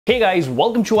Hey guys,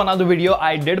 welcome to another video.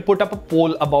 I did put up a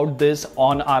poll about this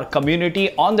on our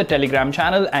community on the Telegram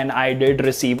channel and I did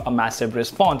receive a massive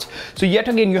response. So yet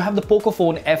again, you have the Poco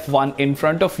F1 in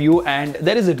front of you and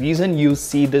there is a reason you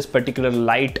see this particular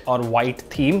light or white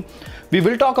theme. We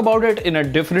will talk about it in a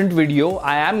different video.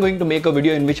 I am going to make a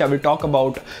video in which I will talk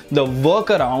about the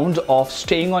workarounds of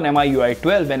staying on MIUI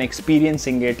 12 and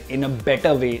experiencing it in a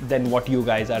better way than what you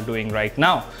guys are doing right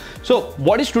now. So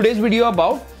what is today's video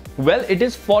about? Well, it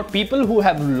is for people who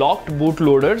have locked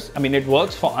bootloaders. I mean, it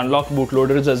works for unlocked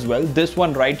bootloaders as well. This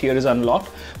one right here is unlocked,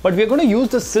 but we're going to use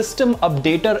the System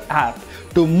Updater app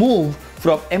to move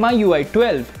from MIUI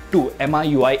 12 to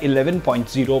MIUI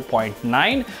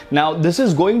 11.0.9. Now, this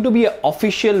is going to be an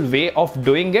official way of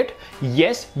doing it.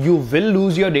 Yes, you will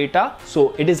lose your data.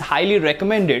 So it is highly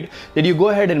recommended that you go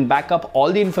ahead and back up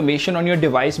all the information on your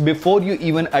device before you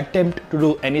even attempt to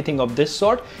do anything of this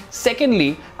sort.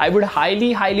 Secondly, I would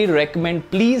highly recommend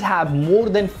please have more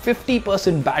than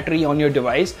 50% battery on your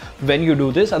device when you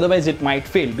do this. Otherwise, it might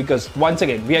fail because once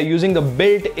again, we are using the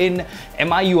built-in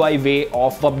MIUI way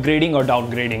of upgrading or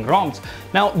downgrading ROMs.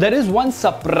 Now, there is one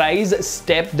surprise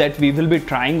step that we will be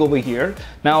trying over here.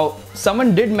 Now,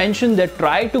 someone did mention that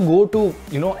try to go to,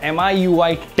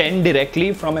 MIUI 10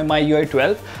 directly from MIUI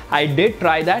 12. I did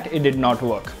try that, it did not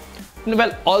work.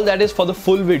 Well, all that is for the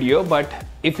full video, but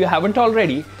if you haven't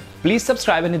already, please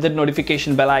subscribe and hit that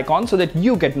notification bell icon so that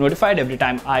you get notified every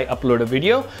time I upload a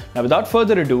video. Now, without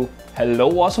further ado,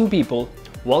 hello awesome people.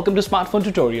 Welcome to Smartphone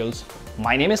Tutorials.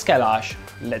 My name is Kailash.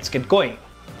 Let's get going.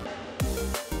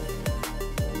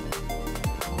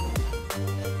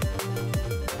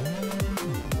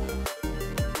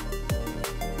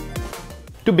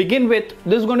 To begin with,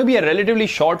 this is going to be a relatively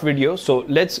short video, so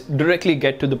let's directly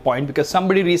get to the point because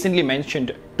somebody recently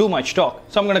mentioned too much talk,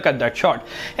 so I'm going to cut that short.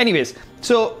 Anyways,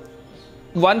 so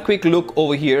one quick look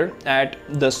over here at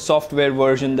the software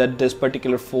version that this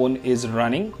particular phone is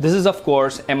running. This is of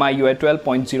course MIUI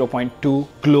 12.0.2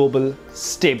 global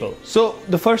stable. So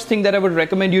the first thing that I would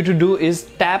recommend you to do is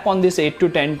tap on this 8 to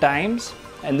 10 times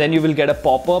and then you will get a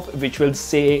pop-up which will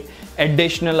say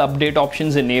additional update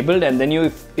options enabled, and then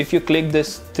if you click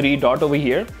this 3 dot over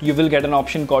here, you will get an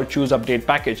option called choose update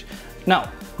package.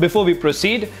 Now, before we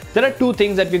proceed, there are two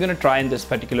things that we're going to try in this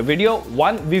particular video.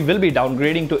 One, we will be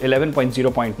downgrading to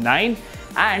 11.0.9,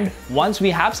 and once we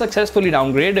have successfully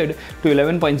downgraded to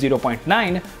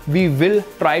 11.0.9, we will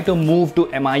try to move to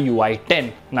MIUI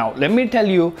 10. Now, let me tell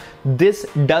you, this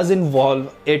does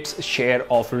involve its share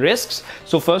of risks.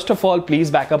 So first of all, please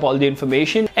back up all the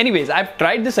information. Anyways, I've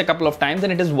tried this a couple of times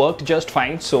and it has worked just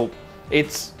fine. So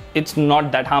it's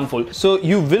not that harmful. So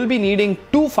you will be needing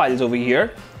two files over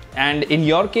here. And in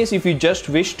your case, if you just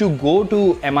wish to go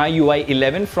to MIUI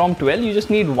 11 from 12, you just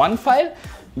need one file,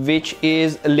 which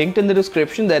is linked in the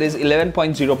description. That is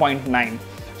 11.0.9.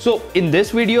 So in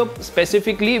this video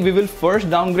specifically, we will first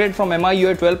downgrade from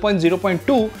MIUI 12.0.2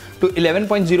 to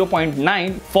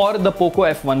 11.0.9 for the Poco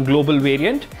F1 global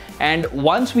variant. And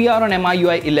once we are on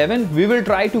MIUI 11, we will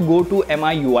try to go to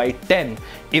MIUI 10.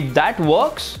 If that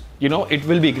works, it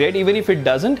will be great. Even if it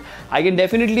doesn't, I can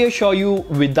definitely assure you,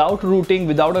 without rooting,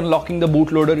 without unlocking the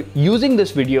bootloader, using this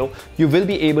video, you will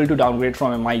be able to downgrade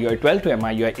from MIUI 12 to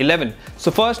MIUI 11. So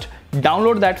first,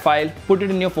 download that file, put it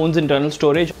in your phone's internal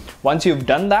storage. Once you've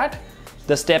done that,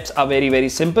 the steps are very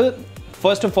simple.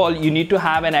 First of all, you need to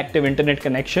have an active internet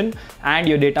connection and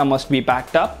your data must be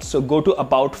backed up. So go to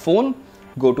About Phone,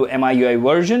 go to MIUI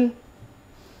version,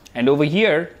 and over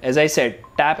here, as I said,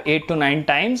 tap 8 to 9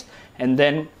 times and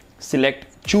then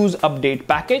select choose update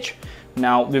package.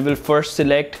 Now we will first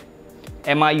select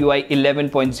MIUI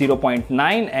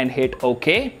 11.0.9 and hit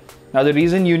OK. Now the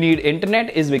reason you need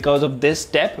internet is because of this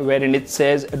step wherein it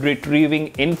says retrieving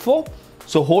info.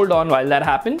 So hold on while that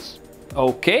happens.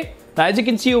 OK. Now as you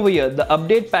can see over here, the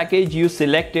update package you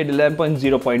selected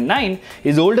 11.0.9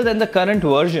 is older than the current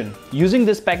version. Using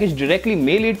this package directly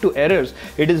may lead to errors.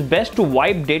 It is best to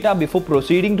wipe data before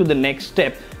proceeding to the next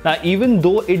step. Now, even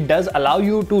though it does allow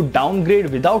you to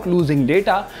downgrade without losing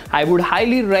data, I would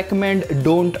highly recommend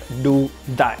don't do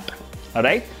that.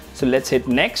 Alright, so let's hit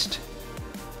next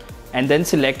and then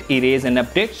select erase and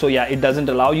update. So yeah, it doesn't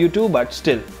allow you to, but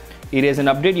still erase and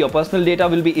update. Your personal data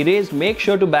will be erased. Make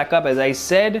sure to back up, as I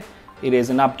said, erase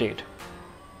and update.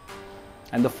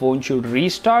 And the phone should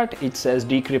restart. It says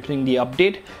decrypting the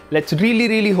update. Let's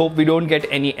really hope we don't get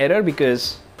any error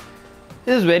because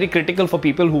this is very critical for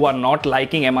people who are not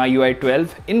liking MIUI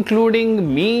 12,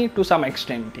 including me to some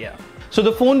extent, yeah. So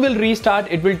the phone will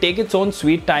restart. It will take its own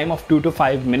sweet time of 2 to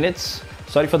 5 minutes.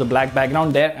 Sorry for the black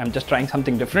background there. I'm just trying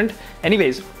something different.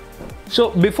 Anyways, so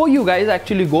before you guys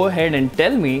actually go ahead and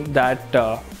tell me that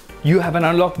you have an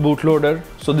unlocked bootloader,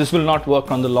 so this will not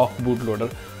work on the locked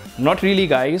bootloader. Not really,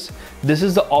 guys. This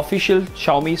is the official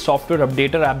Xiaomi software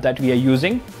updater app that we are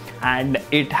using, and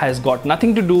it has got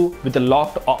nothing to do with the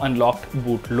locked or unlocked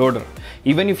bootloader.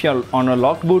 Even if you're on a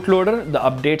locked bootloader, the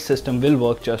update system will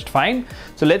work just fine.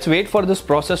 So let's wait for this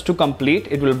process to complete.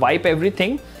 It will wipe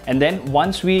everything, and then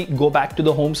once we go back to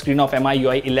the home screen of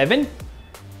MIUI 11,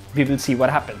 we will see what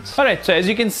happens. Alright, so as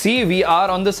you can see, we are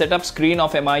on the setup screen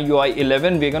of MIUI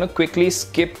 11. We're gonna quickly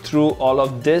skip through all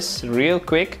of this real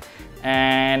quick,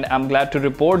 and I'm glad to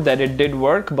report that it did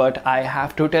work, but I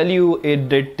have to tell you, it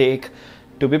did take,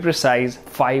 to be precise,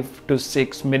 5 to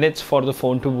 6 minutes for the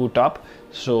phone to boot up.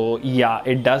 So yeah,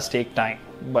 it does take time,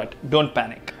 but don't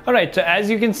panic. Alright, so as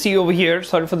you can see over here,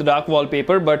 sorry for the dark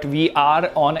wallpaper, but we are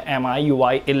on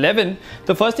MIUI 11.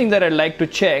 The first thing that I'd like to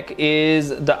check is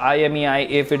the IMEI,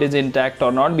 if it is intact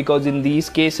or not, because in these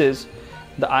cases,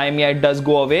 the IMEI does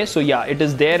go away. So yeah, it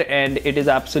is there and it is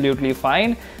absolutely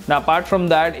fine. Now, apart from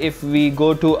that, if we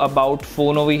go to About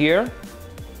Phone over here,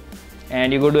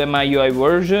 and you go to MIUI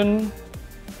version,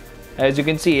 as you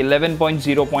can see,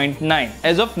 11.0.9.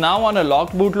 As of now, on a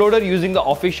locked bootloader using the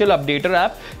official updater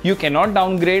app, you cannot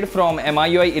downgrade from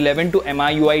MIUI 11 to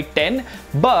MIUI 10.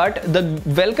 But the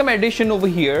welcome addition over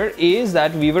here is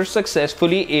that we were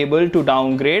successfully able to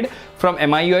downgrade from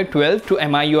MIUI 12 to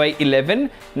MIUI 11.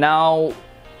 Now,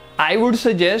 I would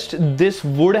suggest this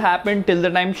would happen till the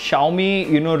time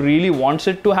Xiaomi, really wants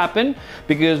it to happen,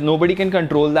 because nobody can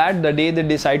control that. The day they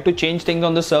decide to change things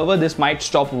on the server, this might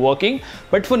stop working.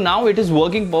 But for now, it is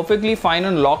working perfectly fine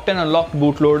on locked and unlocked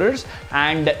bootloaders.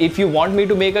 And if you want me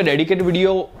to make a dedicated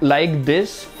video like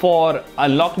this for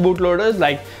unlocked bootloaders,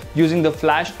 like using the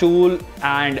flash tool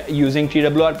and using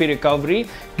TWRP recovery,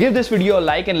 give this video a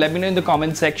like and let me know in the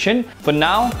comment section. For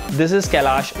now, this is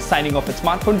Kailash signing off with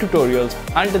Smartphone Tutorials.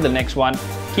 Until the next one,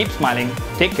 keep smiling,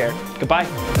 take care,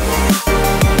 goodbye.